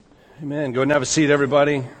Amen. Go ahead and have a seat,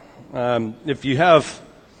 everybody. If you have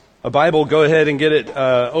a Bible, go ahead and get it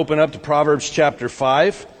open up to Proverbs chapter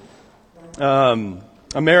 5.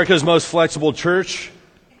 America's most flexible church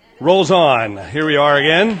rolls on. Here we are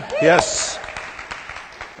again. Yes.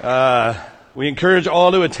 We encourage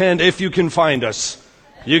all to attend if you can find us.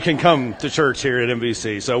 You can come to church here at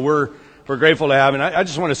MVC. So we're grateful to have, and I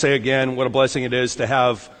just want to say again what a blessing it is to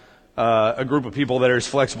have a group of people that are as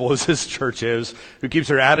flexible as this church is, who keeps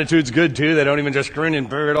their attitudes good too. They don't even just grin and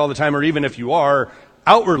bear it all the time, or even if you are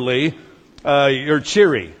outwardly, you're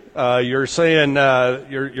cheery. You're saying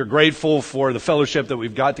you're grateful for the fellowship that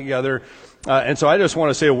we've got together. And so I just want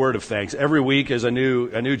to say a word of thanks. Every week is a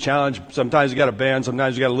new challenge. Sometimes you got a band,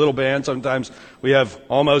 sometimes you got a little band, sometimes we have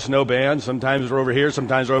almost no band, sometimes we're over here,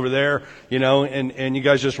 sometimes we're over there, and you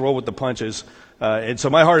guys just roll with the punches. And so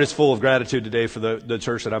my heart is full of gratitude today for the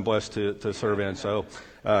church that I'm blessed to serve in. So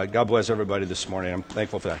God bless everybody this morning. I'm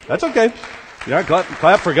thankful for that. That's okay.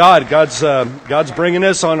 Clap for God. God's bringing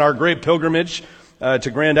us on our great pilgrimage to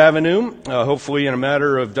Grand Avenue. Hopefully in a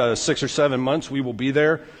matter of 6 or 7 months we will be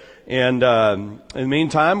there. And in the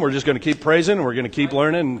meantime, we're just going to keep praising, and we're going to keep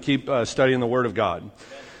learning and keep studying the Word of God.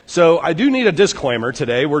 So I do need a disclaimer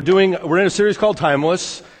today. We're in a series called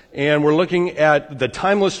Timeless, and we're looking at the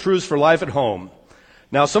timeless truths for life at home.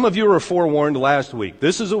 Now, some of you were forewarned last week.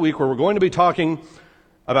 This is a week where we're going to be talking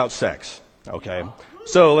about sex, okay?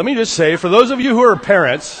 So let me just say, for those of you who are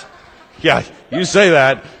parents, yeah, you say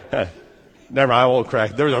that. Never mind, I won't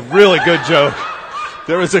crack. There was a really good joke.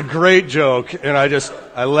 There was a great joke, and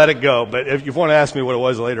I let it go. But if you want to ask me what it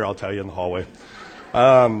was later, I'll tell you in the hallway.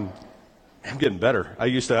 I'm getting better.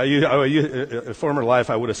 In former life,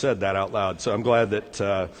 I would have said that out loud. So I'm glad that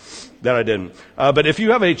I didn't. But if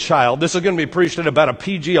you have a child, this is going to be preached at about a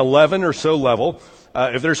PG-11 or so level.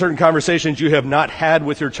 If there are certain conversations you have not had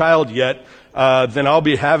with your child yet, then I'll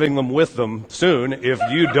be having them with them soon if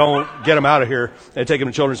you don't get them out of here and take them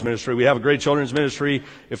to children's ministry. We have a great children's ministry.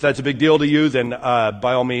 If that's a big deal to you, then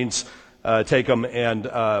by all means, take them and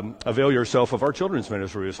avail yourself of our children's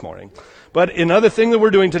ministry this morning. But another thing that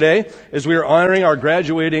we're doing today is we are honoring our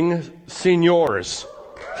graduating seniors.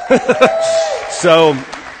 So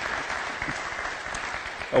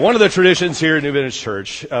one of the traditions here at New Vintage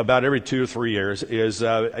Church, about every 2 or 3 years, is,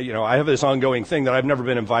 I have this ongoing thing that I've never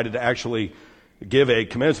been invited to actually give a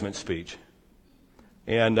commencement speech.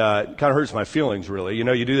 And it kind of hurts my feelings, really.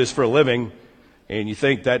 You do this for a living, and you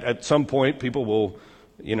think that at some point people will,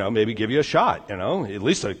 maybe give you a shot, At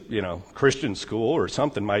least a, Christian school or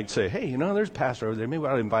something might say, hey, there's a pastor over there. Maybe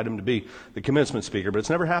I'll invite him to be the commencement speaker, but it's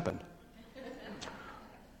never happened.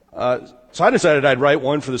 So I decided I'd write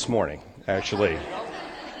one for this morning, actually.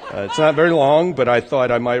 It's not very long, but I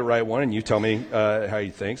thought I might write one, and you tell me how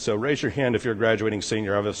you think. So raise your hand if you're a graduating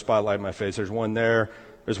senior. I have a spotlight in my face. There's one there.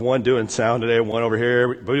 There's one doing sound today, one over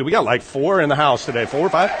here. We got like 4 in the house today, 4 or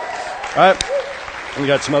 5. All right. We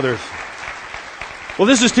got some others. Well,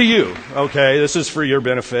 this is to you, okay? This is for your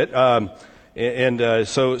benefit. So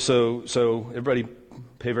everybody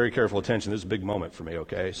pay very careful attention. This is a big moment for me,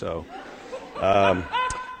 okay? So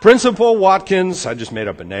Principal Watkins, I just made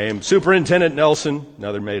up a name. Superintendent Nelson,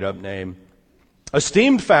 another made-up name.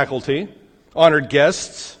 Esteemed faculty, honored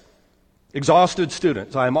guests, exhausted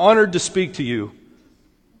students, I am honored to speak to you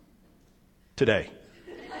today.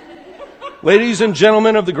 Ladies and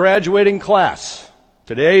gentlemen of the graduating class,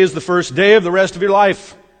 today is the first day of the rest of your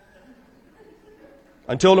life.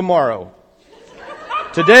 Until tomorrow.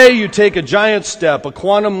 Today you take a giant step, a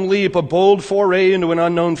quantum leap, a bold foray into an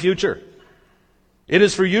unknown future. It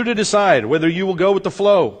is for you to decide whether you will go with the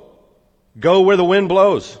flow, go where the wind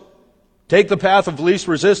blows, take the path of least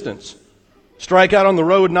resistance, strike out on the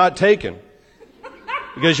road not taken,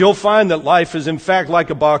 because you'll find that life is in fact like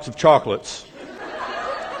a box of chocolates.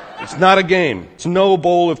 It's not a game. It's no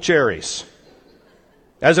bowl of cherries.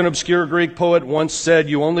 As an obscure Greek poet once said,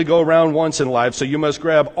 you only go around once in life, so you must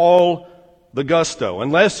grab all the gusto,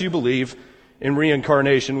 unless you believe in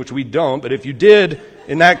reincarnation, which we don't, but if you did,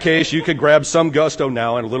 in that case, you could grab some gusto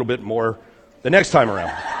now and a little bit more the next time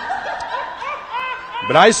around.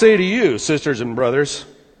 But I say to you, sisters and brothers,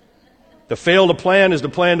 to fail to plan is to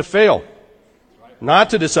plan to fail.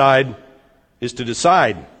 Not to decide is to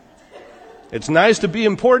decide. It's nice to be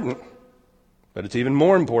important, but it's even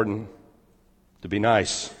more important to be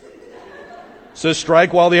nice. So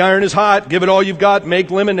strike while the iron is hot, give it all you've got,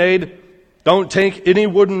 make lemonade. Don't take any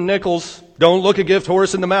wooden nickels. Don't look a gift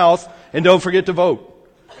horse in the mouth, and don't forget to vote.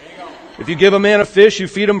 If you give a man a fish, you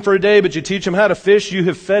feed him for a day, but you teach him how to fish, you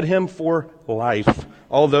have fed him for life,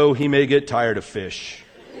 although he may get tired of fish.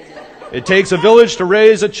 It takes a village to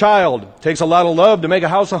raise a child. It takes a lot of love to make a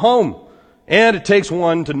house a home. And it takes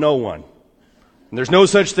one to know one. And there's no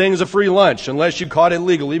such thing as a free lunch unless you caught it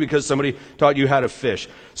legally because somebody taught you how to fish.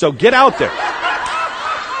 So get out there.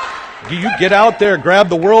 You get out there, grab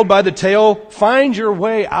the world by the tail, find your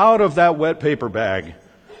way out of that wet paper bag.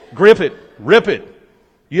 Grip it, rip it.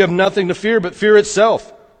 You have nothing to fear but fear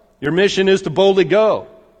itself. Your mission is to boldly go,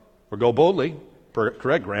 or go boldly,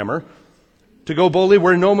 correct grammar, to go boldly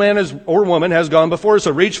where no man or woman has gone before.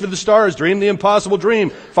 So reach for the stars, dream the impossible dream,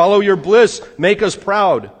 follow your bliss, make us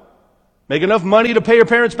proud. Make enough money to pay your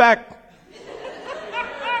parents back.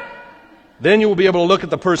 Then you will be able to look at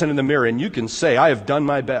the person in the mirror and you can say, I have done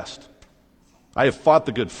my best. I have fought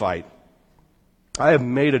the good fight. I have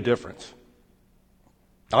made a difference.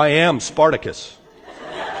 I am Spartacus.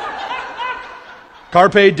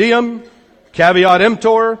 Carpe diem, caveat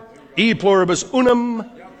emptor, e pluribus unum,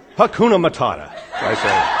 hakuna matata. I say.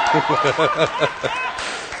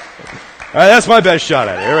 All right, that's my best shot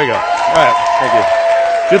at it. Here we go. All right, thank you.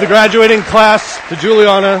 To the graduating class, to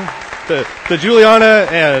Juliana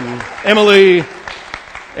and Emily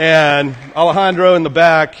and Alejandro in the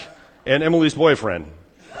back and Emily's boyfriend.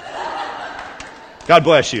 God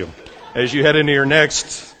bless you as you head into your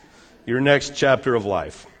next chapter of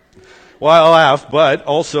life. Well, I laugh, but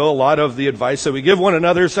also a lot of the advice that we give one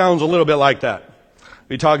another sounds a little bit like that.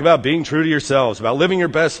 We talk about being true to yourselves, about living your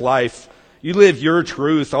best life. You live your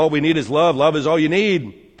truth. All we need is love. Love is all you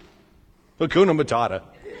need. Hakuna Matata.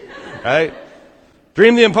 Right?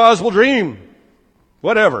 Dream the impossible dream.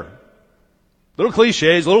 Whatever. Little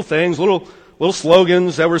cliches, little things, little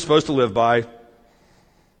slogans that we're supposed to live by.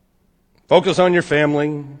 Focus on your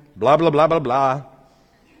family. Blah, blah, blah, blah, blah.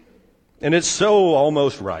 And it's so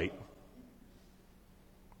almost right.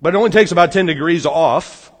 But it only takes about 10 degrees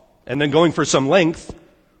off and then going for some length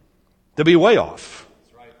to be way off.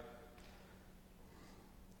 That's right.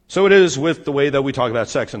 So it is with the way that we talk about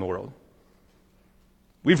sex in the world.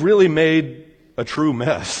 We've really made a true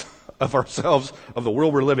mess of ourselves, of the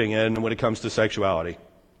world we're living in when it comes to sexuality.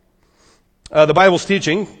 The Bible's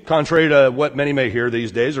teaching, contrary to what many may hear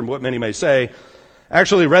these days or what many may say,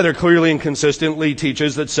 actually rather clearly and consistently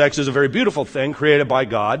teaches that sex is a very beautiful thing created by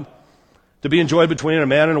God to be enjoyed between a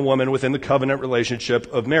man and a woman within the covenant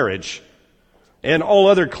relationship of marriage. And all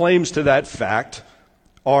other claims to that fact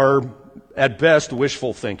are, at best,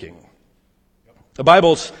 wishful thinking. The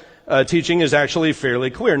Bible's teaching is actually fairly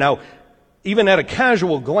clear. Now, even at a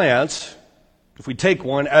casual glance, if we take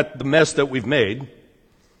one at the mess that we've made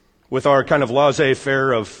with our kind of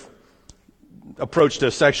laissez-faire of approach to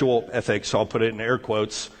sexual ethics, I'll put it in air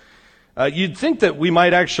quotes, you'd think that we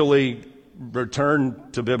might actually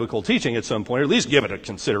return to biblical teaching at some point, or at least give it a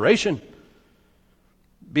consideration,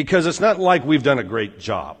 because it's not like we've done a great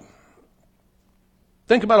job.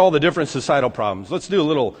 Think about all the different societal problems. Let's do a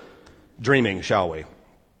little dreaming, shall we?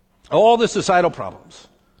 All the societal problems.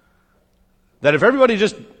 That if everybody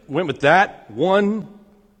just went with that one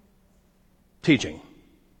teaching,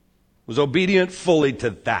 was obedient fully to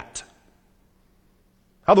that,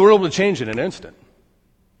 how the world would change in an instant.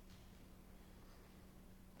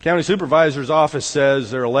 County Supervisor's Office says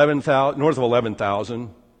there are north of 11,000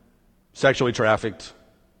 sexually trafficked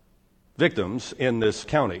victims in this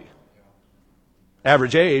county.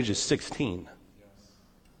 Average age is 16.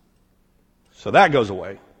 So that goes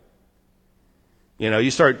away.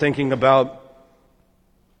 You start thinking about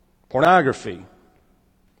pornography.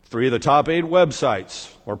 3 of the top 8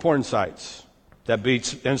 websites or porn sites. That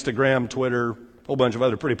beats Instagram, Twitter, a whole bunch of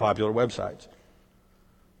other pretty popular websites.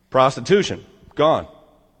 Prostitution, gone.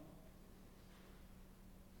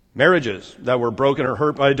 Marriages that were broken or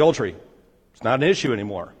hurt by adultery, it's not an issue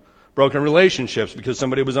anymore. Broken relationships because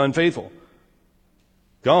somebody was unfaithful,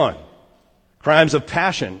 gone. Crimes of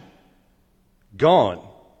passion, gone.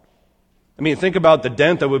 I mean, think about the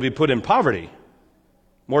dent that would be put in poverty.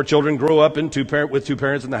 More children grow up with two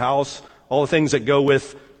parents in the house, all the things that go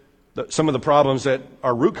with some of the problems that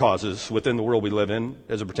are root causes within the world we live in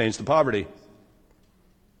as it pertains to poverty.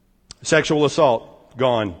 Sexual assault,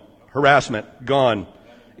 gone. Harassment, gone.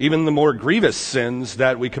 Even the more grievous sins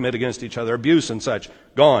that we commit against each other, abuse and such,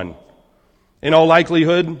 gone. In all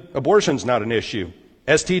likelihood, abortion's not an issue.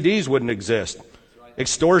 STDs wouldn't exist.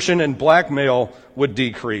 Extortion and blackmail would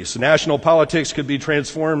decrease. National politics could be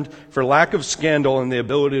transformed for lack of scandal and the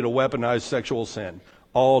ability to weaponize sexual sin.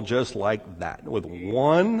 All just like that, with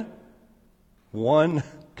one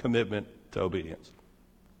commitment to obedience.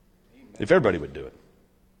 If everybody would do it.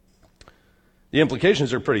 The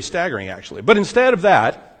implications are pretty staggering, actually. But instead of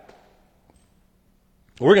that,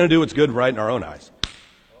 we're going to do what's good and right in our own eyes.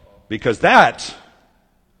 Because that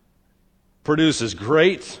produces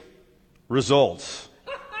great results.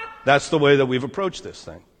 That's the way that we've approached this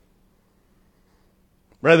thing.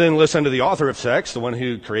 Rather than listen to the author of sex, the one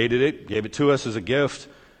who created it, gave it to us as a gift,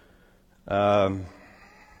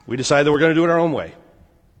 we decided that we're going to do it our own way.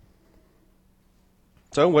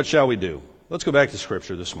 So what shall we do? Let's go back to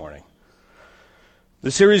Scripture this morning.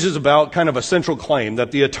 The series is about kind of a central claim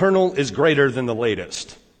that the eternal is greater than the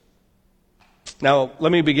latest. Now,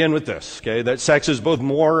 let me begin with this, okay, that sex is both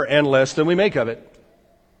more and less than we make of it.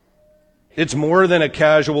 It's more than a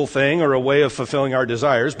casual thing or a way of fulfilling our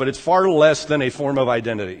desires, but it's far less than a form of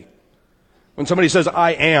identity. When somebody says,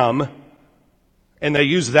 I am, and they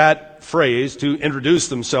use that phrase to introduce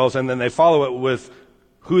themselves, and then they follow it with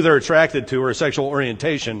who they're attracted to or a sexual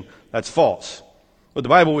orientation, that's false. What the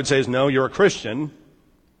Bible would say is, no, you're a Christian,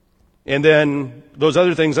 and then those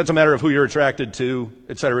other things, that's a matter of who you're attracted to,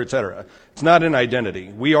 et cetera, et cetera. It's not an identity.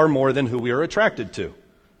 We are more than who we are attracted to.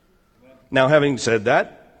 Now, having said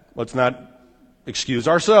that, let's not excuse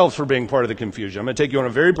ourselves for being part of the confusion. I'm going to take you on a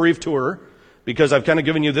very brief tour because I've kind of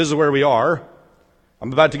given you this is where we are.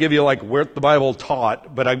 I'm about to give you like where the Bible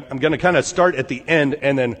taught, but I'm going to kind of start at the end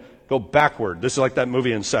and then go backward. This is like that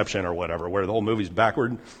movie Inception or whatever, where the whole movie's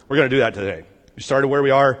backward. We're going to do that today. We started where we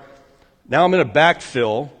are. Now I'm going to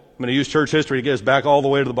backfill. I'm going to use church history to get us back all the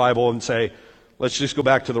way to the Bible and say, let's just go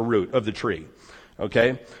back to the root of the tree.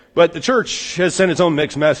 Okay? But the church has sent its own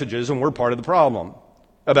mixed messages, and we're part of the problem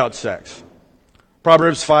about sex.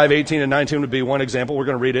 Proverbs 5:18 and 19 would be one example. We're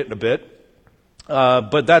going to read it in a bit.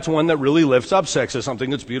 But that's one that really lifts up sex as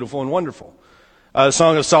something that's beautiful and wonderful.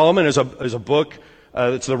 Song of Solomon is a book.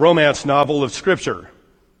 It's the romance novel of Scripture.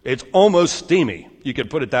 It's almost steamy. You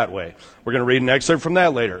could put it that way. We're going to read an excerpt from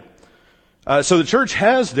that later. So the church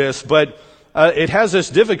has this, but it has this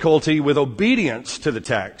difficulty with obedience to the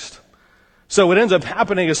text. So what ends up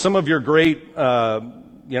happening is some of your great,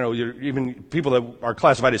 even people that are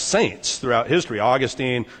classified as saints throughout history,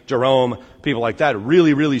 Augustine, Jerome, people like that,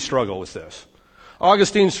 really, really struggle with this.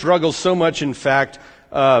 Augustine struggles so much, in fact,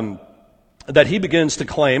 that he begins to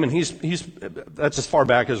claim, and that's as far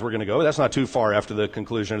back as we're going to go. That's not too far after the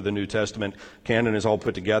conclusion of the New Testament canon is all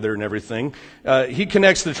put together and everything. He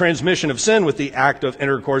connects the transmission of sin with the act of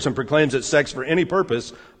intercourse and proclaims that sex for any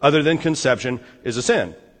purpose other than conception is a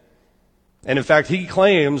sin. And in fact,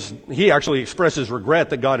 he actually expresses regret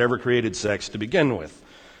that God ever created sex to begin with.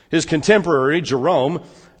 His contemporary, Jerome,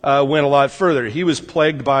 went a lot further. He was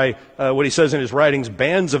plagued by what he says in his writings,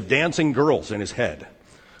 bands of dancing girls in his head.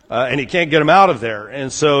 And he can't get them out of there.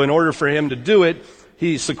 And so in order for him to do it,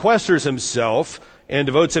 he sequesters himself and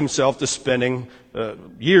devotes himself to spending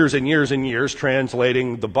years and years and years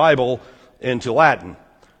translating the Bible into Latin.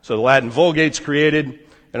 So the Latin Vulgate's created,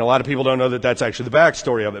 and a lot of people don't know that that's actually the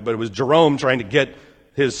backstory of it, but it was Jerome trying to get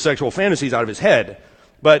his sexual fantasies out of his head.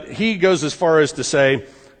 But he goes as far as to say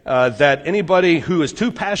that anybody who is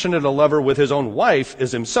too passionate a lover with his own wife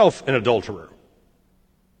is himself an adulterer.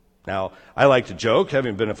 Now, I like to joke,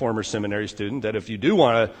 having been a former seminary student, that if you do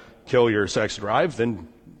want to kill your sex drive, then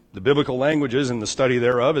the biblical languages and the study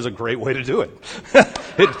thereof is a great way to do it.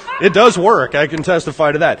 It does work. I can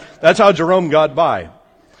testify to that. That's how Jerome got by.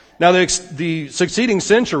 Now, the succeeding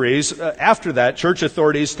centuries, after that, church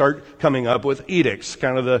authorities start coming up with edicts,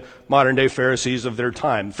 kind of the modern-day Pharisees of their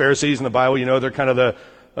time. Pharisees in the Bible, they're kind of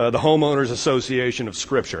the homeowners association of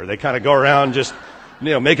Scripture. They kind of go around just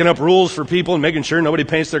making up rules for people and making sure nobody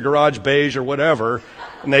paints their garage beige or whatever.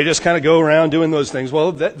 And they just kind of go around doing those things.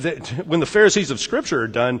 Well, when the Pharisees of Scripture are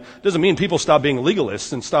done, doesn't mean people stop being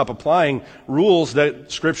legalists and stop applying rules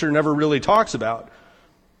that Scripture never really talks about.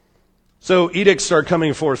 So edicts start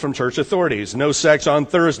coming forth from church authorities. No sex on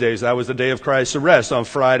Thursdays. That was the day of Christ's arrest. On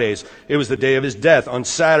Fridays, it was the day of his death. On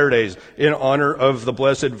Saturdays, in honor of the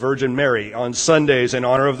Blessed Virgin Mary. On Sundays, in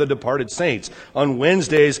honor of the departed saints. On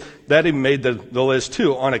Wednesdays, that even made the list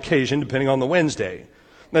too, on occasion, depending on the Wednesday.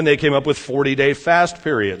 Then they came up with 40-day fast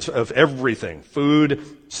periods of everything. Food,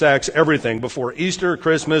 sex, everything before Easter,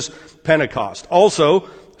 Christmas, Pentecost. Also,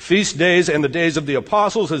 feast days and the days of the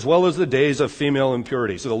apostles, as well as the days of female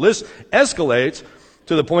impurity. So the list escalates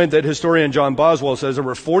to the point that historian John Boswell says there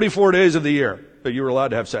were 44 days of the year that you were allowed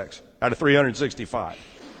to have sex out of 365.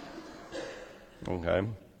 Okay?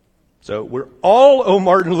 So we're all owe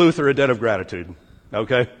Martin Luther a debt of gratitude.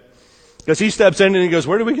 Okay? Because he steps in and he goes,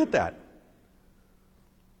 where do we get that?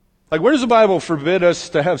 Like, where does the Bible forbid us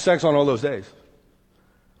to have sex on all those days?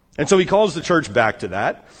 And so he calls the church back to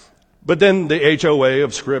that. But then the HOA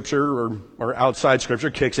of Scripture or outside Scripture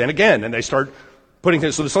kicks in again, and they start putting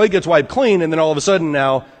things, so the slate gets wiped clean, and then all of a sudden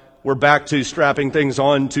now we're back to strapping things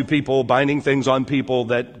on to people, binding things on people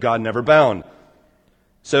that God never bound.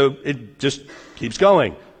 So it just keeps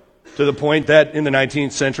going to the point that in the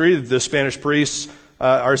 19th century, the Spanish priests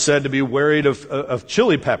are said to be worried of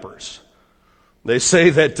chili peppers. They say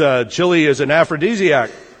that chili is an aphrodisiac,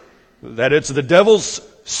 that it's the devil's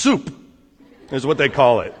soup, is what they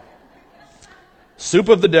call it. Soup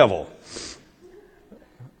of the devil.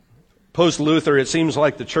 Post-Luther, it seems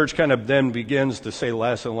like the church kind of then begins to say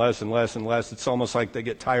less and less and less and less. It's almost like they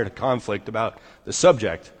get tired of conflict about the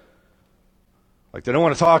subject. Like they don't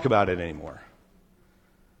want to talk about it anymore.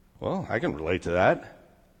 Well, I can relate to that.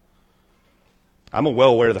 I'm well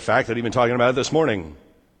aware of the fact that even talking about it this morning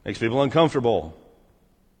makes people uncomfortable.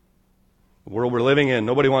 The world we're living in,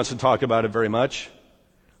 nobody wants to talk about it very much.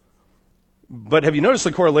 But have you noticed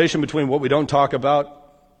the correlation between what we don't talk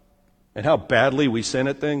about and how badly we sin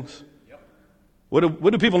at things?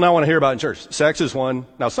 What do people not want to hear about in church? Sex is one.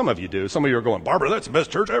 Now, some of you do. Some of you are going, Barbara, that's the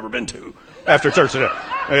best church I've ever been to after church today.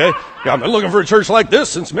 Okay? Yeah, I've been looking for a church like this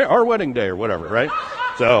since our wedding day or whatever, right?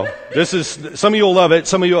 So this is, some of you will love it,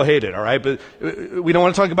 some of you will hate it, all right? But we don't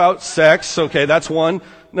want to talk about sex. Okay, that's one.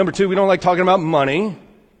 Number two, we don't like talking about money,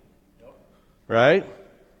 right?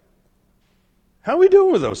 How are we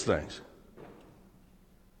doing with those things?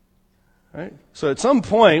 Right? So at some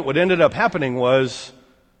point, what ended up happening was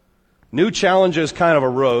new challenges kind of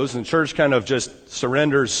arose, and church kind of just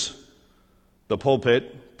surrenders the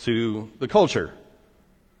pulpit to the culture.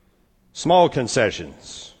 Small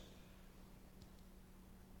concessions.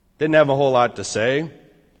 Didn't have a whole lot to say,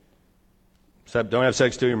 except don't have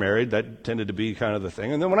sex till you're married. That tended to be kind of the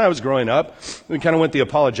thing. And then when I was growing up, we kind of went the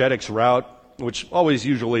apologetics route, which always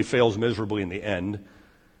usually fails miserably in the end.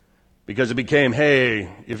 Because it became,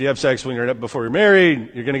 hey, if you have sex before you're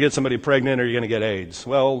married, you're going to get somebody pregnant or you're going to get AIDS.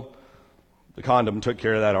 Well, the condom took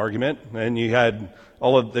care of that argument, and you had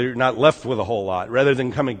you're not left with a whole lot. Rather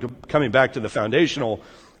than coming back to the foundational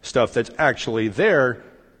stuff that's actually there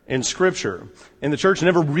in Scripture. And the church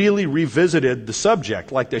never really revisited the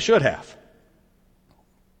subject like they should have.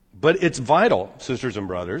 But it's vital, sisters and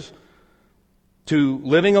brothers, to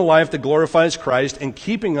living a life that glorifies Christ and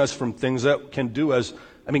keeping us from things that can do us,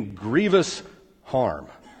 grievous harm.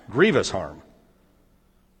 Grievous harm.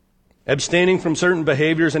 Abstaining from certain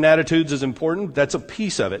behaviors and attitudes is important. That's a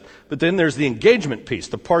piece of it. But then there's the engagement piece,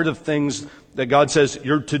 the part of things that God says,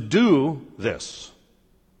 you're to do this.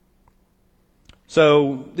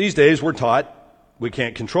 So these days we're taught we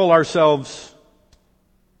can't control ourselves.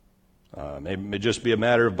 Maybe it may just be a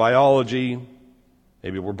matter of biology.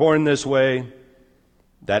 Maybe we're born this way.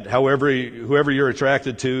 That whoever you're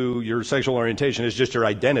attracted to, your sexual orientation is just your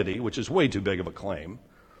identity, which is way too big of a claim.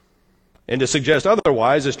 And to suggest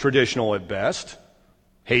otherwise is traditional at best,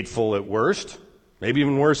 hateful at worst, maybe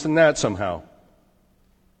even worse than that somehow.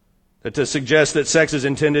 That to suggest that sex is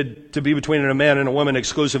intended to be between a man and a woman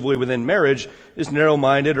exclusively within marriage is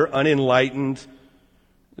narrow-minded or unenlightened.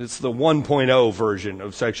 It's the 1.0 version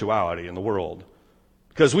of sexuality in the world.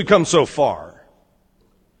 Because we've come so far.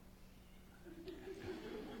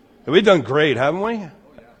 We've done great, haven't we? The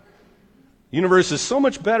universe is so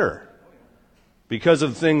much better because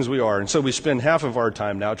of the things we are. And so we spend half of our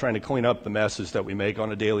time now trying to clean up the messes that we make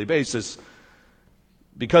on a daily basis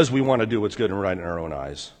because we want to do what's good and right in our own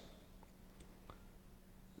eyes.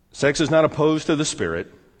 Sex is not opposed to the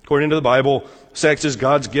Spirit. According to the Bible, sex is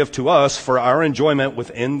God's gift to us for our enjoyment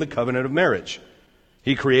within the covenant of marriage.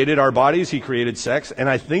 He created our bodies, He created sex, and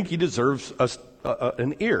I think He deserves us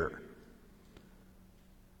an ear.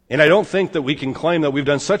 And I don't think that we can claim that we've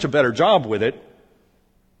done such a better job with it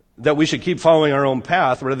that we should keep following our own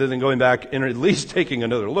path rather than going back and at least taking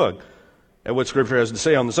another look at what Scripture has to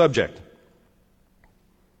say on the subject.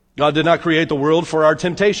 God did not create the world for our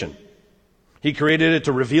temptation. He created it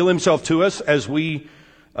to reveal Himself to us as we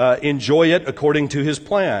enjoy it according to His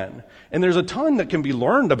plan. And there's a ton that can be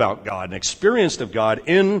learned about God and experienced of God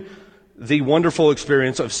in the wonderful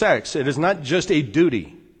experience of sex. It is not just a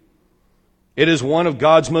duty. It is one of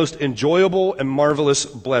God's most enjoyable and marvelous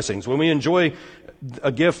blessings. When we enjoy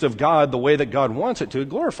a gift of God the way that God wants it to, it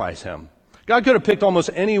glorifies Him. God could have picked almost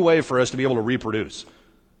any way for us to be able to reproduce.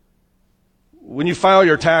 When you file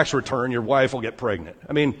your tax return, your wife will get pregnant.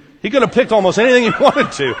 He could have picked almost anything He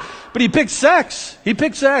wanted to, but He picked sex. He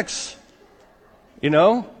picked sex.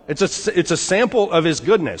 It's a sample of His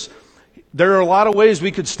goodness. There are a lot of ways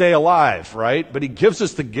we could stay alive, right? But He gives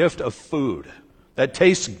us the gift of food that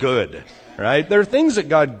tastes good. Right? There are things that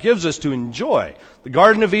God gives us to enjoy. The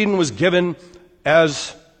Garden of Eden was given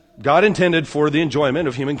as God intended for the enjoyment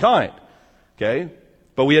of humankind. Okay?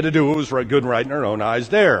 But we had to do what was good and right in our own eyes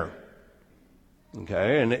there.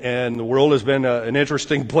 Okay? And the world has been an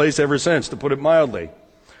interesting place ever since, to put it mildly.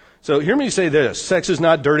 So hear me say this. Sex is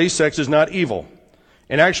not dirty. Sex is not evil.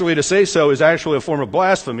 And actually to say so is actually a form of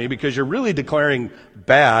blasphemy because you're really declaring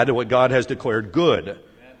bad what God has declared good.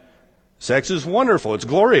 Sex is wonderful. It's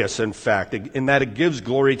glorious, in fact, in that it gives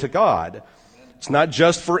glory to God. It's not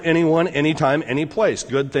just for anyone, anytime, any place.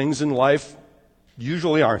 Good things in life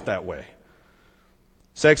usually aren't that way.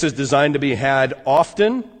 Sex is designed to be had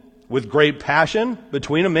often with great passion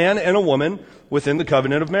between a man and a woman within the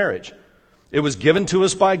covenant of marriage. It was given to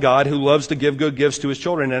us by God, who loves to give good gifts to his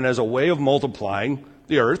children, and as a way of multiplying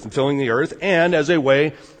the earth and filling the earth, and as a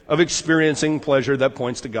way of experiencing pleasure that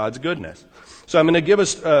points to God's goodness. So I'm going to give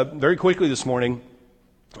us very quickly this morning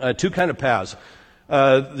two kind of paths.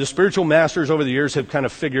 The spiritual masters over the years have kind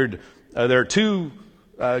of figured there are two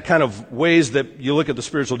kind of ways that you look at the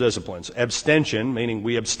spiritual disciplines. Abstention, meaning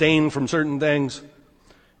we abstain from certain things,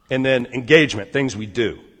 and then engagement, things we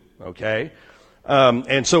do. Okay?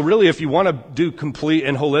 And so really, if you want to do complete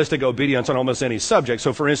and holistic obedience on almost any subject,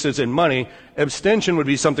 so for instance, in money, abstention would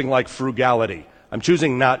be something like frugality. I'm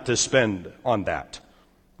choosing not to spend on that.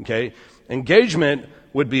 Okay? Engagement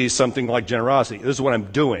would be something like generosity. This is what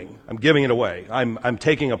I'm doing. I'm giving it away. I'm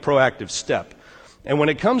taking a proactive step. And when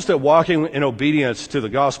it comes to walking in obedience to the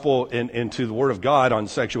gospel and to the word of God on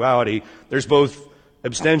sexuality, there's both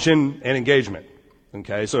abstention and engagement.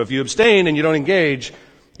 Okay? So if you abstain and you don't engage,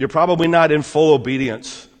 you're probably not in full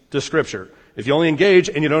obedience to Scripture. If you only engage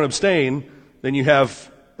and you don't abstain, then you have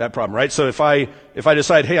that problem, right? So if I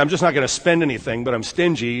decide, hey, I'm just not going to spend anything, but I'm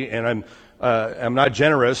stingy and I'm not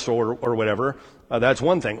generous or whatever, that's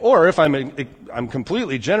one thing. Or if I'm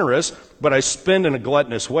completely generous, but I spend in a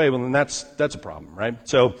gluttonous way, well, then that's a problem, right?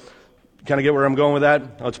 So kind of get where I'm going with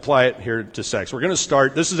that? Let's apply it here to sex. We're going to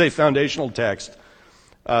start. This is a foundational text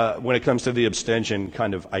when it comes to the abstention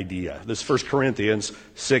kind of idea. This is 1 Corinthians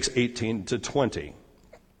 6:18-20.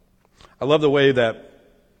 I love the way that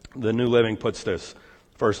the New Living puts this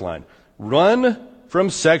first line. Run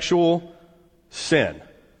from sexual sin.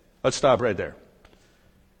 Let's stop right there.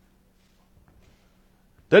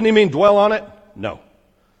 Doesn't he mean dwell on it? No.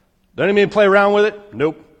 Doesn't he mean play around with it?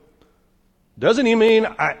 Nope. Doesn't he mean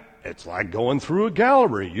it's like going through a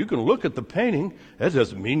gallery. You can look at the painting. That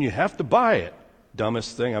doesn't mean you have to buy it.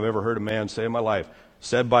 Dumbest thing I've ever heard a man say in my life.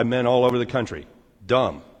 Said by men all over the country.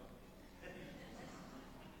 Dumb.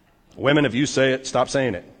 Women, if you say it, stop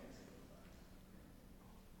saying it.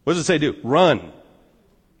 What does it say do? Run.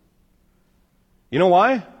 You know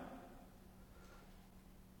why?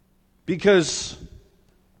 Because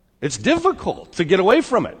it's difficult to get away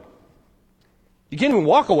from it. You can't even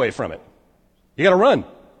walk away from it. You got to run.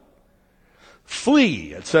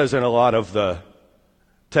 Flee, it says in a lot of the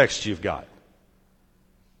texts you've got.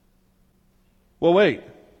 Well, wait.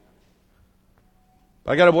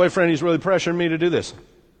 I got a boyfriend, he's really pressuring me to do this.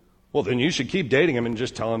 Well, then you should keep dating him and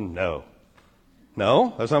just tell him no.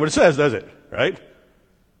 No, that's not what it says, does it? Right?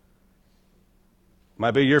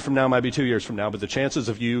 Might be a year from now, might be 2 years from now, but the chances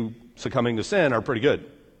of you succumbing to sin are pretty good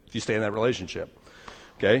if you stay in that relationship.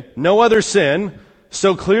 Okay? No other sin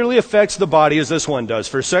so clearly affects the body as this one does.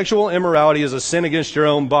 For sexual immorality is a sin against your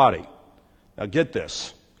own body. Now get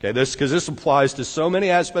this. Okay, because this applies to so many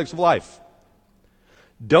aspects of life.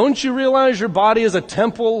 Don't you realize your body is a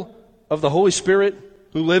temple of the Holy Spirit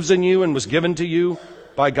who lives in you and was given to you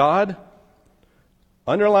by God?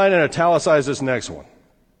 Underline and italicize this next one.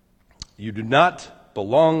 You do not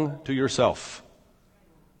belong to yourself.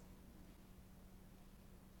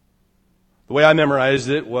 The way I memorized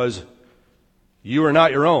it was, you are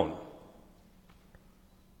not your own.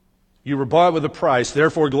 You were bought with a price,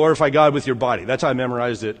 therefore glorify God with your body. That's how I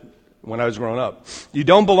memorized it when I was growing up. You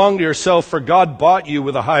don't belong to yourself, for God bought you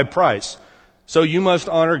with a high price. So you must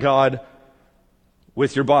honor God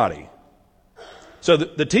with your body. So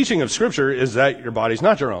the teaching of Scripture is that your body's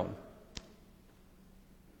not your own.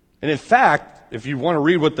 And in fact, if you want to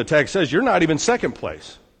read what the text says, you're not even second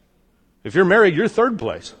place. If you're married, you're third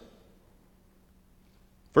place.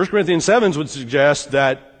 1 Corinthians 7 would suggest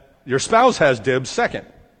that your spouse has dibs second.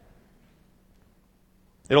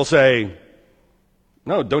 It'll say,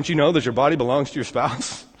 no, don't you know that your body belongs to your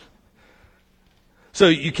spouse? So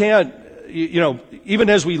you can't, even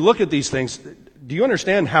as we look at these things, do you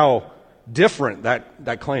understand how different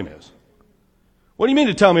that claim is? What do you mean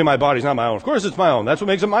to tell me my body's not my own? Of course it's my own. That's what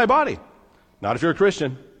makes it my body. Not if you're a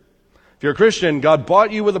Christian. If you're a Christian, God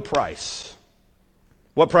bought you with a price.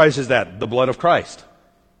 What price is that? The blood of Christ.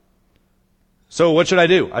 So what should I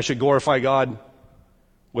do? I should glorify God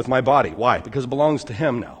with my body. Why? Because it belongs to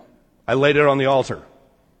Him now. I laid it on the altar.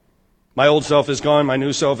 My old self is gone, my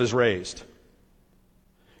new self is raised.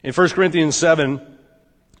 In 1 Corinthians 7,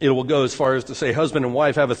 it will go as far as to say husband and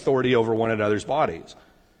wife have authority over one another's bodies.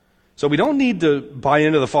 So we don't need to buy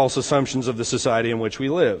into the false assumptions of the society in which we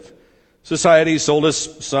live. Society sold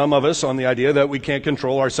us, some of us, on the idea that we can't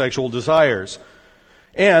control our sexual desires.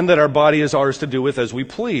 and that our body is ours to do with as we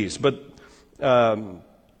please. But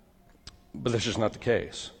that's just not the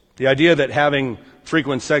case. The idea that having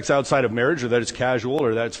frequent sex outside of marriage, or that it's casual,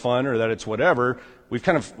 or that it's fun, or that it's whatever,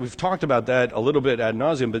 we've talked about that a little bit ad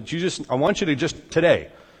nauseum. But I want you to just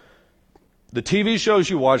today, the TV shows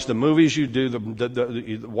you watch, the movies you do,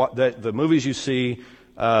 the movies you see,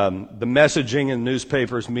 the messaging in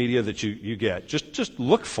newspapers, media that you get, just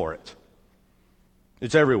look for it.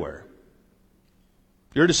 It's everywhere.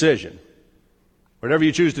 Your decision. Whatever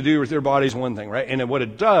you choose to do with your body is one thing, right? And what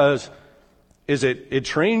it does is it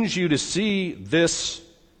trains you to see this,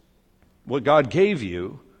 what God gave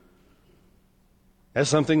you, as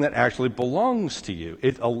something that actually belongs to you.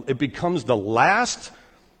 It becomes the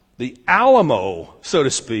Alamo, so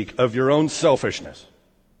to speak, of your own selfishness.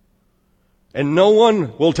 And no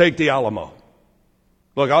one will take the Alamo.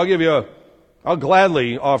 Look, I'll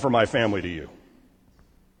gladly offer my family to you.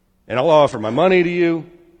 And I'll offer my money to you.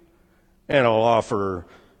 And I'll offer,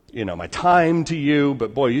 my time to you.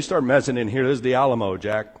 But boy, you start messing in here, this is the Alamo,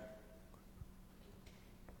 Jack.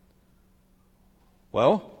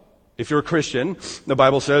 Well, if you're a Christian, the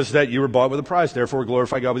Bible says that you were bought with a price, therefore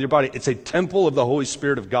glorify God with your body. It's a temple of the Holy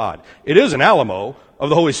Spirit of God. It is an Alamo of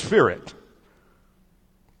the Holy Spirit.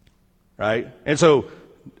 Right? And so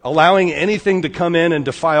allowing anything to come in and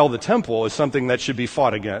defile the temple is something that should be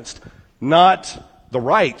fought against, not the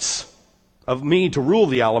rights of me to rule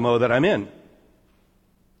the Alamo that I'm in.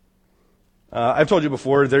 I've told you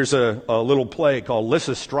before, there's a little play called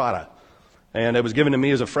Lysistrata, and it was given to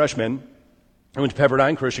me as a freshman. I went to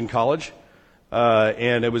Pepperdine Christian College,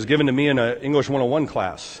 and it was given to me in an English 101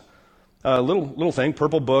 class. Little thing,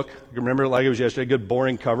 purple book. You remember it like it was yesterday. Good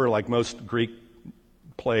boring cover, like most Greek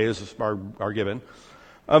plays are given.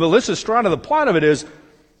 But Lysistrata, the plot of it is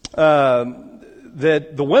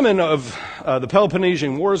that the women of the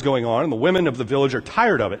Peloponnesian War is going on, and the women of the village are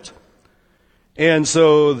tired of it. And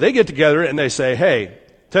so they get together and they say, hey,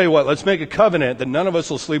 tell you what, let's make a covenant that none of us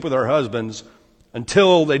will sleep with our husbands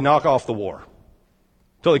until they knock off the war.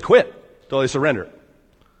 Until they quit, until they surrender.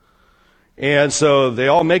 And so they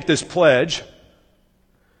all make this pledge.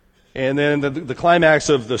 And then the climax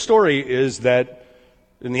of the story is that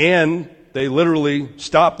in the end, they literally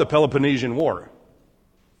stop the Peloponnesian War.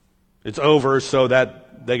 It's over so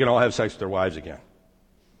that they can all have sex with their wives again.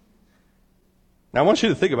 Now I want you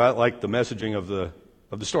to think about it like the messaging of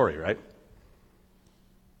the story, right?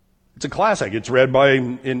 It's a classic. It's read by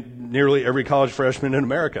in nearly every college freshman in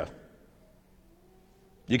America.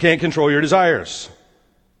 You can't control your desires,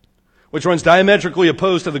 which runs diametrically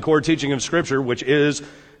opposed to the core teaching of Scripture, which is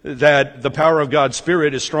that the power of God's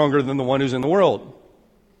Spirit is stronger than the one who's in the world,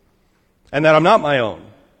 and that I'm not my own.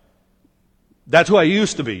 That's who I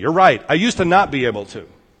used to be. You're right. I used to not be able to,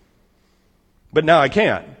 but now I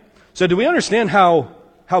can. So do we understand how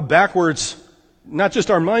backwards not just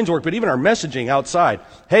our minds work, but even our messaging outside?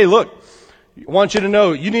 Hey, look, I want you to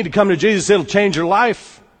know you need to come to Jesus. It'll change your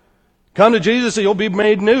life. Come to Jesus and you'll be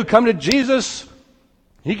made new. Come to Jesus.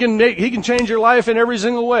 He can change your life in every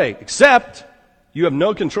single way, except you have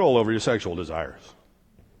no control over your sexual desires.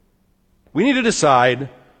 We need to decide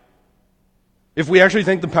if we actually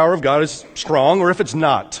think the power of God is strong or if it's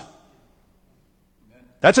not.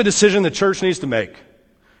 That's a decision the church needs to make.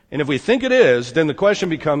 And if we think it is, then the question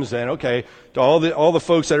becomes then, okay, to all the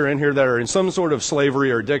folks that are in here that are in some sort of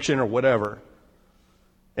slavery or addiction or whatever,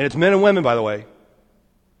 and it's men and women, by the way.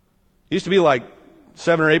 It used to be like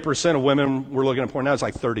 7 or 8% of women were looking at porn. Now it's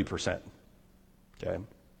like 30%. Okay?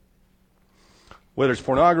 Whether it's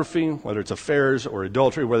pornography, whether it's affairs or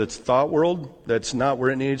adultery, whether it's thought world, that's not where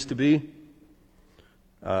it needs to be.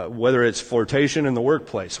 Whether it's flirtation in the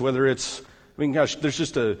workplace, whether it's, there's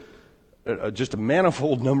just a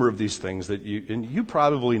manifold number of these things that you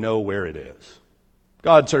probably know where it is.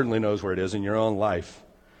 God certainly knows where it is in your own life.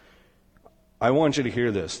 I want you to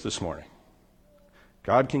hear this morning.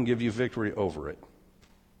 God can give you victory over it.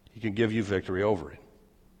 He can give you victory over it.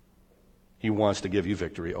 He wants to give you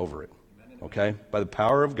victory over it. Okay? By the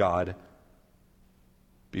power of God,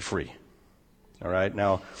 be free. All right?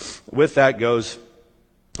 Now, with that goes,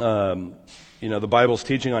 the Bible's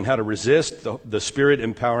teaching on how to resist the Spirit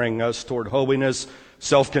empowering us toward holiness.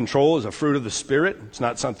 Self-control is a fruit of the Spirit. It's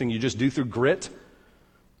not something you just do through grit.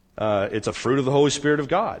 It's a fruit of the Holy Spirit of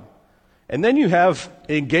God. And then you have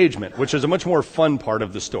engagement, which is a much more fun part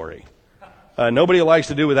of the story. Nobody likes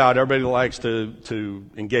to do without. Everybody likes to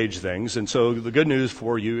engage things. And so the good news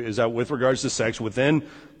for you is that with regards to sex, within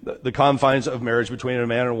the confines of marriage between a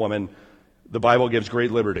man and a woman, the Bible gives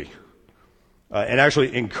great liberty. And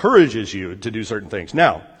actually encourages you to do certain things.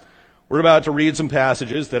 Now, we're about to read some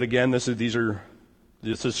passages that, again, these are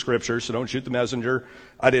This is scripture, so don't shoot the messenger.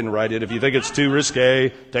 I didn't write it. If you think it's too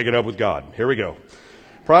risque, take it up with God. Here we go.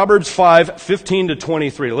 Proverbs 5:15 to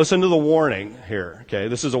 23. Listen to the warning here, okay?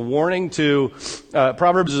 This is a warning to,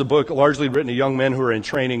 Proverbs is a book largely written to young men who are in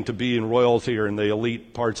training to be in royalty or in the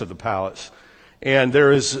elite parts of the palace. And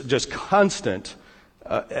there is just constant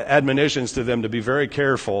admonitions to them to be very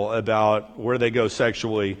careful about where they go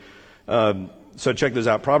sexually. So check this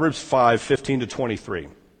out. Proverbs 5:15 to 23.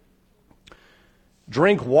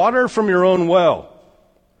 Drink water from your own well.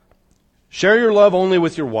 Share your love only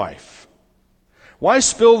with your wife. Why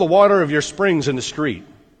spill the water of your springs in the street,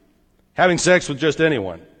 having sex with just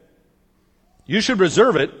anyone? You should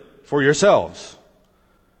reserve it for yourselves.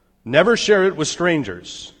 Never share it with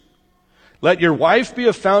strangers. Let your wife be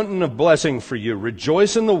a fountain of blessing for you.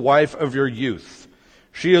 Rejoice in the wife of your youth.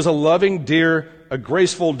 She is a loving deer, a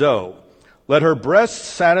graceful doe. Let her breasts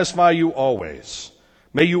satisfy you always.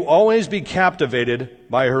 May you always be captivated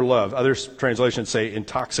by her love. Other translations say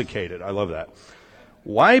intoxicated. I love that.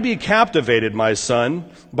 Why be captivated, my son,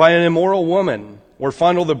 by an immoral woman, or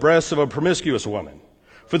fondle the breasts of a promiscuous woman?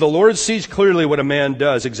 For the Lord sees clearly what a man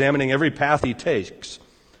does, examining every path he takes.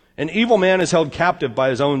 An evil man is held captive by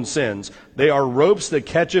his own sins. They are ropes that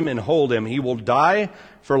catch him and hold him. He will die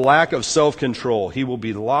for lack of self-control. He will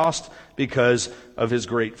be lost because of his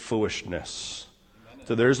great foolishness.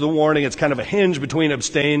 So there's the warning. It's kind of a hinge between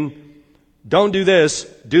abstain, don't do this,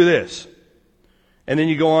 do this. And then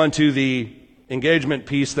you go on to the engagement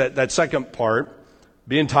piece, that second part,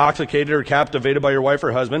 be intoxicated or captivated by your wife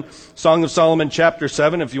or husband. Song of Solomon chapter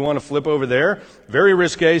 7, if you want to flip over there. Very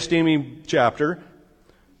risque, steamy chapter.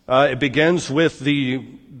 It begins with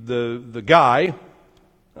the guy.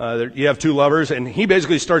 You have two lovers, and he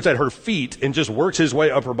basically starts at her feet and just works his way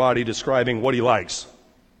up her body, describing what he likes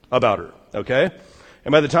about her. Okay?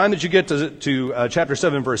 And by the time that you get to chapter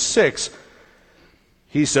 7, verse 6,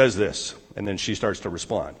 he says this, and then she starts to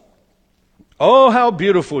respond. Oh, how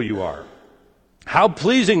beautiful you are. How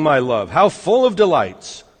pleasing, my love. How full of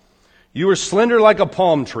delights. You are slender like a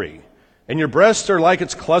palm tree, and your breasts are like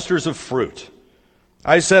its clusters of fruit.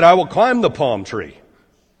 I said, I will climb the palm tree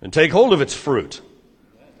and take hold of its fruit.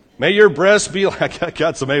 May your breasts be like, I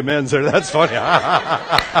got some amens there. That's funny.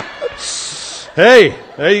 Hey,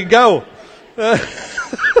 there you go.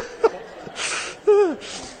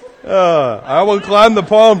 I will climb the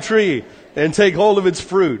palm tree and take hold of its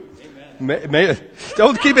fruit.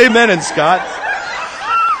 Don't keep amening, Scott.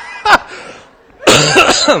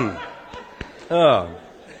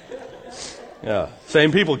 Yeah,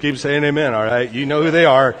 same people keep saying amen, all right? You know who they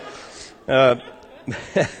are. I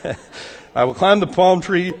will climb the palm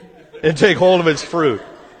tree and take hold of its fruit.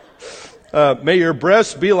 May your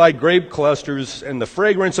breasts be like grape clusters and the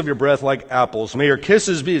fragrance of your breath like apples. May your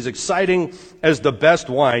kisses be as exciting as the best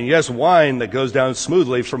wine. Yes, wine that goes down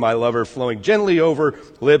smoothly for my lover, flowing gently over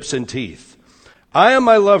lips and teeth. I am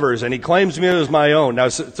my lover's, and he claims me as my own. Now,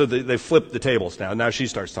 so they flip the tables now. Now she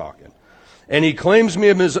starts talking. And he claims me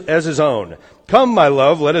as his own. Come, my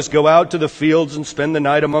love, let us go out to the fields and spend the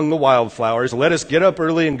night among the wildflowers. Let us get up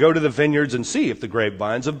early and go to the vineyards and see if the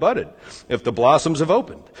grapevines have budded, if the blossoms have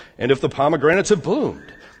opened, and if the pomegranates have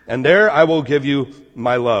bloomed. And there I will give you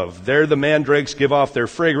my love. There the mandrakes give off their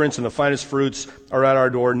fragrance, and the finest fruits are at our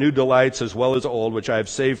door, new delights as well as old, which I have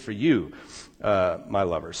saved for you, my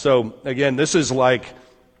lover. So again, this is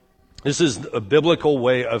a biblical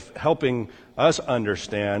way of helping us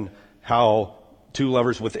understand how two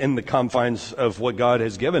lovers within the confines of what God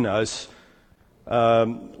has given us,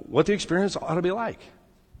 what the experience ought to be like.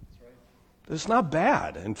 It's not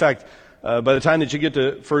bad. In fact, by the time that you get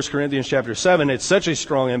to 1 Corinthians chapter 7, it's such a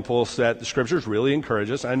strong impulse that the scriptures really encourage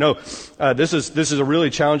us. I know this is a really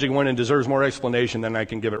challenging one and deserves more explanation than I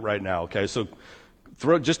can give it right now. Okay, so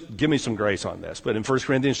just give me some grace on this. But in 1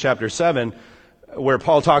 Corinthians chapter 7, where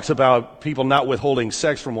Paul talks about people not withholding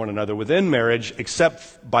sex from one another within marriage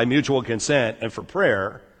except by mutual consent and for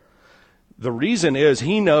prayer, the reason is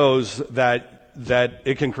he knows that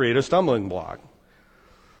it can create a stumbling block.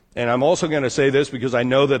 And I'm also going to say this because I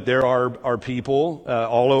know that there are people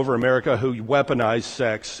all over America who weaponize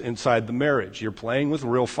sex inside the marriage. You're playing with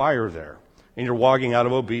real fire there, and you're walking out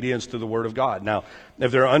of obedience to the Word of God. Now,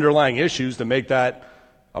 if there are underlying issues that make that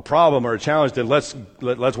a problem or a challenge, then let's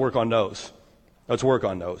work on those. Let's work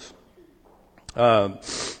on those.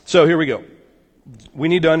 So here we go. We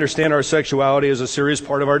need to understand our sexuality as a serious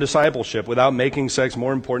part of our discipleship without making sex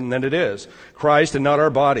more important than it is. Christ and not our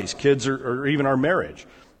bodies, kids, or even our marriage.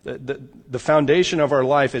 The foundation of our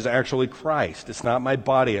life is actually Christ. It's not my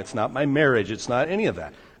body. It's not my marriage. It's not any of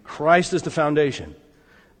that. Christ is the foundation.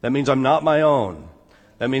 That means I'm not my own.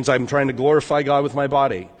 That means I'm trying to glorify God with my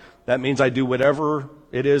body. That means I do whatever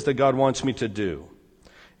it is that God wants me to do.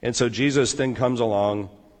 And so Jesus then comes along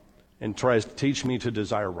and tries to teach me to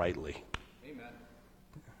desire rightly. Amen.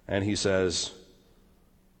 And he says,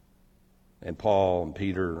 and Paul and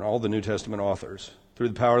Peter and all the New Testament authors, through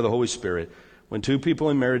the power of the Holy Spirit, when two people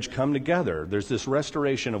in marriage come together, there's this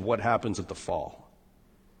restoration of what happens at the fall.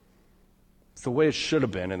 It's the way it should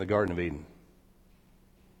have been in the Garden of Eden,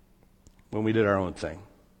 when we did our own thing.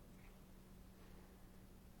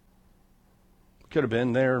 Could have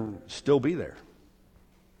been there, still be there.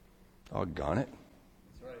 Doggone it.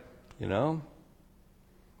 That's right. You know?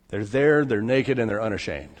 They're there, they're naked, and they're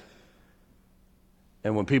unashamed.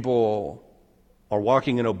 And when people are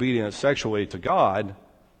walking in obedience sexually to God,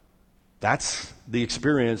 that's the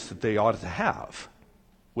experience that they ought to have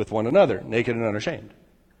with one another, naked and unashamed.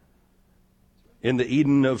 In the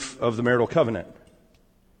Eden of the marital covenant.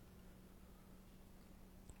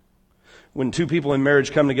 When two people in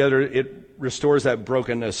marriage come together, it restores that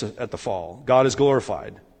brokenness at the fall. God is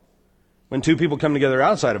glorified. When two people come together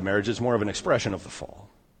outside of marriage, it's more of an expression of the fall.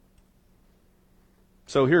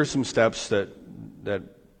 So here are some steps that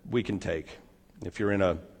we can take if you're in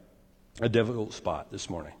a difficult spot this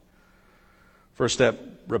morning. First step,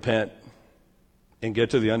 repent and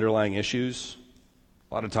get to the underlying issues.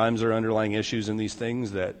 A lot of times there are underlying issues in these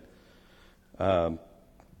things that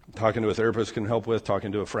talking to a therapist can help with,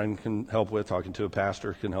 talking to a friend can help with, talking to a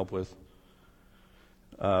pastor can help with.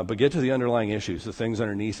 But get to the underlying issues, the things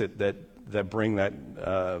underneath it that bring that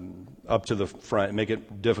up to the front and make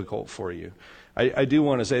it difficult for you. I do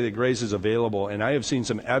want to say that grace is available, and I have seen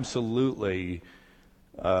some absolutely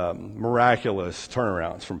miraculous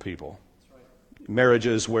turnarounds from people. Right.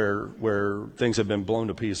 Marriages where things have been blown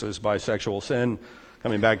to pieces by sexual sin,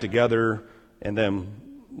 coming back together, and then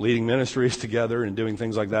leading ministries together and doing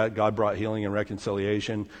things like that. God brought healing and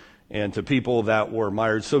reconciliation. And to people that were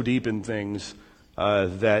mired so deep in things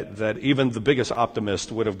that even the biggest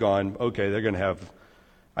optimist would have gone, okay, they're going to have,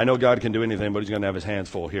 I know God can do anything, but he's going to have his hands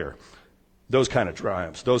full here. Those kind of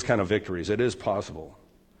triumphs, those kind of victories, it is possible.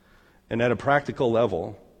 And at a practical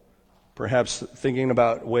level, perhaps thinking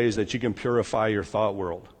about ways that you can purify your thought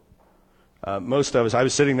world. Most of us, I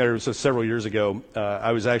was sitting there several years ago,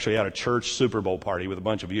 I was actually at a church Super Bowl party with a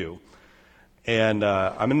bunch of you. And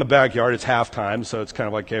I'm in the backyard, it's halftime, so it's kind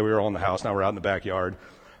of like, okay, we were all in the house, now we're out in the backyard.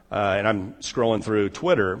 And I'm scrolling through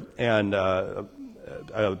Twitter, and a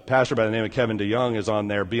pastor by the name of Kevin DeYoung is on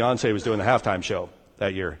there. Beyonce was doing the halftime show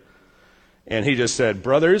that year. And he just said,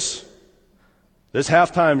 brothers, this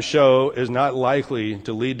halftime show is not likely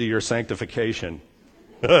to lead to your sanctification.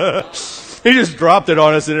 He just dropped it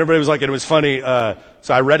on us, and everybody was like, and it was funny. So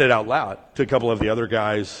I read it out loud to a couple of the other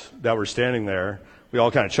guys that were standing there. We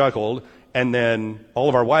all kind of chuckled. And then all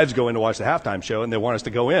of our wives go in to watch the halftime show, and they want us to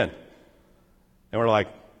go in. And we're like,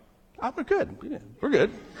 oh, we're good. We're good.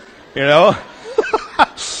 You know?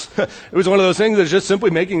 It was one of those things that's just simply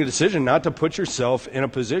making a decision not to put yourself in a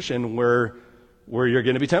position where you're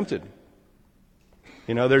going to be tempted.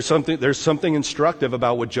 You know, there's something instructive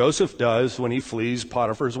about what Joseph does when he flees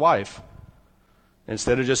Potiphar's wife.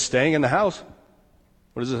 Instead of just staying in the house,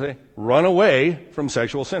 what does it say? Run away from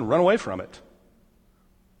sexual sin. Run away from it.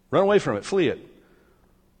 Run away from it. Flee it.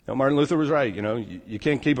 Now, Martin Luther was right. You know, you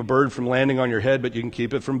can't keep a bird from landing on your head, but you can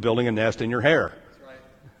keep it from building a nest in your hair. That's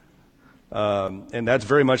right. And that's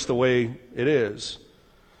very much the way it is.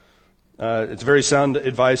 It's very sound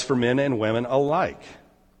advice for men and women alike.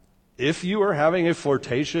 If you are having a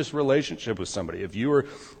flirtatious relationship with somebody, if you are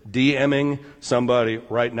DMing somebody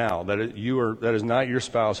right now that is not your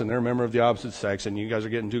spouse and they're a member of the opposite sex and you guys are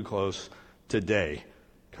getting too close, today,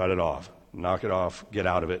 cut it off. Knock it off. Get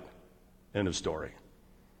out of it. End of story.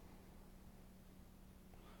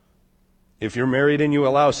 If you're married and you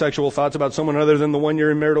allow sexual thoughts about someone other than the one you're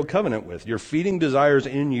in marital covenant with, you're feeding desires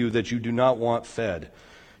in you that you do not want fed.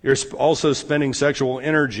 You're also spending sexual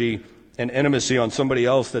energy and intimacy on somebody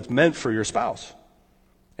else that's meant for your spouse.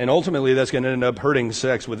 And ultimately, that's going to end up hurting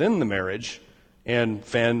sex within the marriage and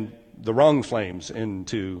fan the wrong flames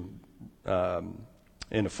into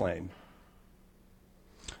flame.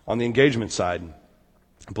 On the engagement side,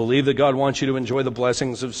 believe that God wants you to enjoy the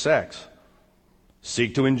blessings of sex.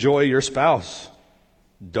 Seek to enjoy your spouse.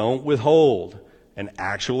 Don't withhold, and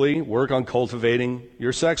actually work on cultivating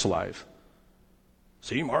your sex life.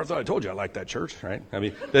 See, Martha, I told you I like that church, right? I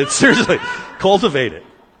mean, seriously, cultivate it.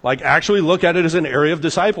 Like, actually look at it as an area of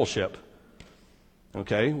discipleship.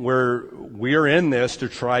 Okay? Where we are in this to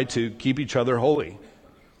try to keep each other holy.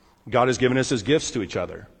 God has given us his gifts to each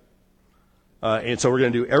other. And so we're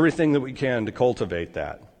going to do everything that we can to cultivate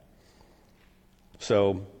that.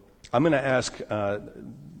 So I'm going to ask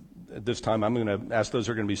at this time, I'm going to ask those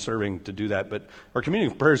who are going to be serving to do that. But our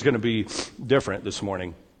community prayer is going to be different this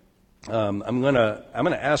morning. I'm going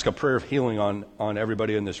to ask a prayer of healing on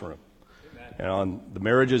everybody in this room, and on the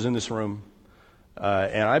marriages in this room.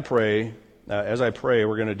 And I pray, as I pray,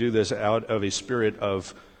 we're going to do this out of a spirit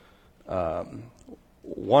of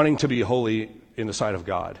wanting to be holy in the sight of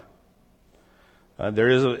God. There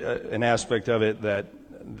is an aspect of it that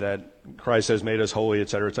Christ has made us holy, et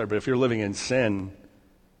cetera, et cetera. But if you're living in sin,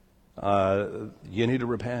 you need to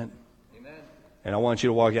repent. Amen. And I want you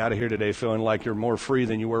to walk out of here today feeling like you're more free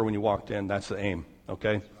than you were when you walked in. That's the aim,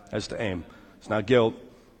 okay? That's the aim. It's not guilt.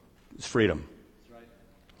 It's freedom. That's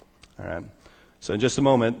right. All right. So in just a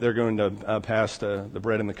moment, they're going to pass the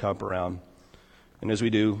bread and the cup around. And as they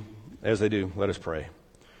do, let us pray.